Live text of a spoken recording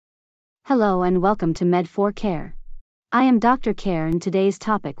Hello and welcome to Med4Care. I am Dr. Care and today's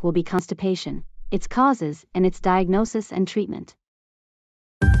topic will be constipation, its causes and its diagnosis and treatment.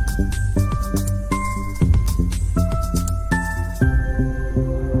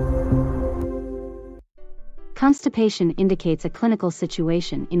 Constipation indicates a clinical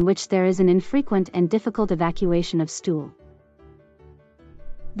situation in which there is an infrequent and difficult evacuation of stool.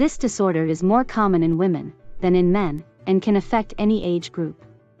 This disorder is more common in women than in men and can affect any age group.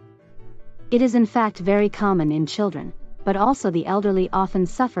 It is in fact very common in children, but also the elderly often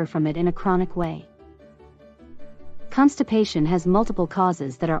suffer from it in a chronic way. Constipation has multiple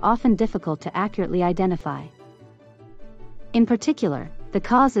causes that are often difficult to accurately identify. In particular, the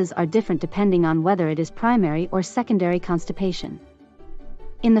causes are different depending on whether it is primary or secondary constipation.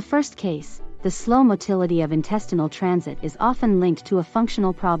 In the first case, the slow motility of intestinal transit is often linked to a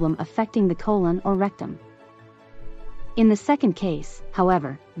functional problem affecting the colon or rectum. In the second case,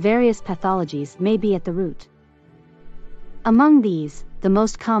 however, various pathologies may be at the root. Among these, the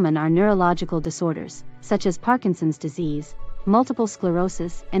most common are neurological disorders, such as Parkinson's disease, multiple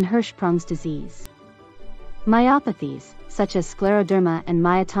sclerosis, and Hirschsprung's disease. Myopathies, such as scleroderma and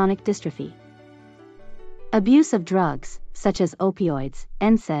myotonic dystrophy. Abuse of drugs, such as opioids,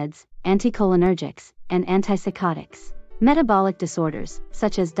 NSAIDs, anticholinergics, and antipsychotics. Metabolic disorders,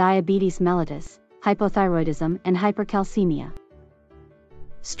 such as diabetes mellitus, hypothyroidism, and hypercalcemia.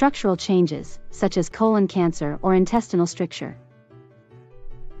 Structural changes, such as colon cancer or intestinal stricture.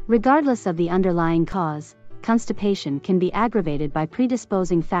 Regardless of the underlying cause, constipation can be aggravated by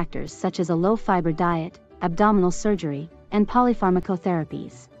predisposing factors such as a low-fiber diet, abdominal surgery, and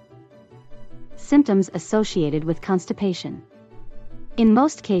polypharmacotherapies. Symptoms associated with constipation. In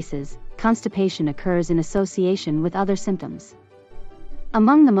most cases, constipation occurs in association with other symptoms.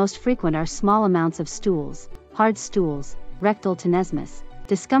 Among the most frequent are small amounts of stools, hard stools, rectal tenesmus,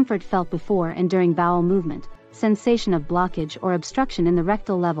 discomfort felt before and during bowel movement, sensation of blockage or obstruction in the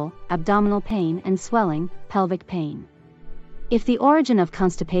rectal level, abdominal pain and swelling, pelvic pain. If the origin of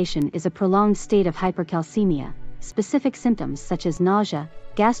constipation is a prolonged state of hypercalcemia, specific symptoms such as nausea,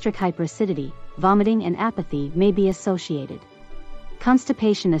 gastric hyperacidity, vomiting and apathy may be associated.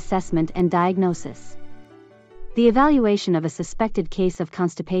 Constipation assessment and diagnosis. The evaluation of a suspected case of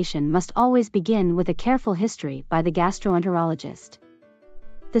constipation must always begin with a careful history by the gastroenterologist.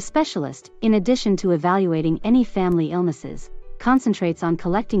 The specialist, in addition to evaluating any family illnesses, concentrates on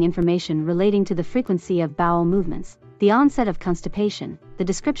collecting information relating to the frequency of bowel movements, the onset of constipation, the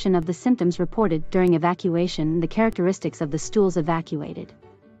description of the symptoms reported during evacuation, and the characteristics of the stools evacuated.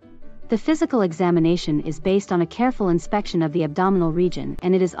 The physical examination is based on a careful inspection of the abdominal region,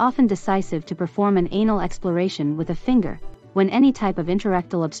 and it is often decisive to perform an anal exploration with a finger when any type of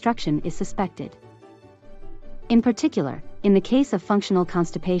interrectal obstruction is suspected. In particular, in the case of functional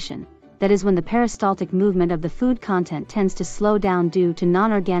constipation, that is when the peristaltic movement of the food content tends to slow down due to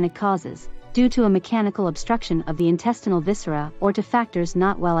non-organic causes, due to a mechanical obstruction of the intestinal viscera or to factors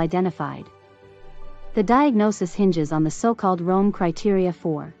not well identified. The diagnosis hinges on the so-called Rome criteria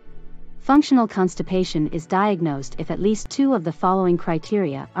for. Functional constipation is diagnosed if at least two of the following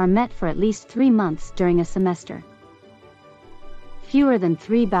criteria are met for at least 3 months during a semester. Fewer than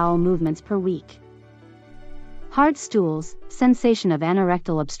 3 bowel movements per week. Hard stools, sensation of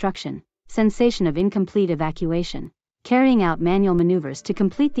anorectal obstruction, sensation of incomplete evacuation, carrying out manual maneuvers to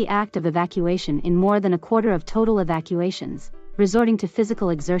complete the act of evacuation in more than a quarter of total evacuations, resorting to physical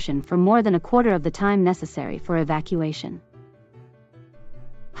exertion for more than a quarter of the time necessary for evacuation.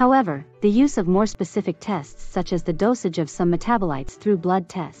 However, the use of more specific tests such as the dosage of some metabolites through blood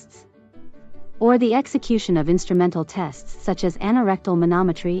tests, or the execution of instrumental tests such as anorectal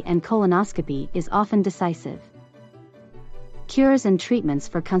manometry and colonoscopy is often decisive. Cures and treatments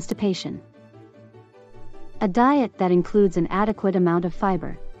for constipation. A diet that includes an adequate amount of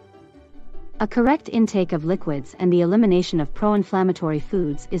fiber. A correct intake of liquids and the elimination of pro-inflammatory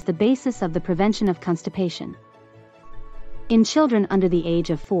foods is the basis of the prevention of constipation. In children under the age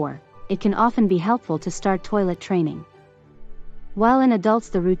of 4, it can often be helpful to start toilet training. While in adults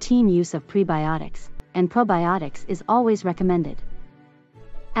the routine use of prebiotics and probiotics is always recommended.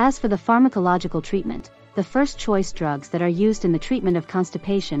 As for the pharmacological treatment, the first choice drugs that are used in the treatment of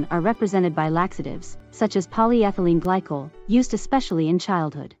constipation are represented by laxatives, such as polyethylene glycol, used especially in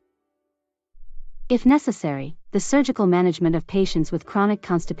childhood. If necessary, the surgical management of patients with chronic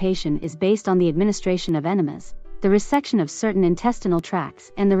constipation is based on the administration of enemas, the resection of certain intestinal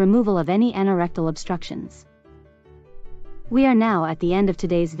tracts, and the removal of any anorectal obstructions. We are now at the end of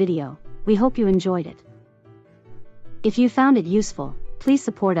today's video. We hope you enjoyed it. If you found it useful, please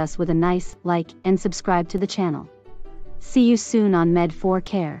support us with a nice like and subscribe to the channel. See you soon on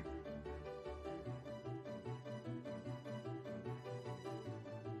Med4Care.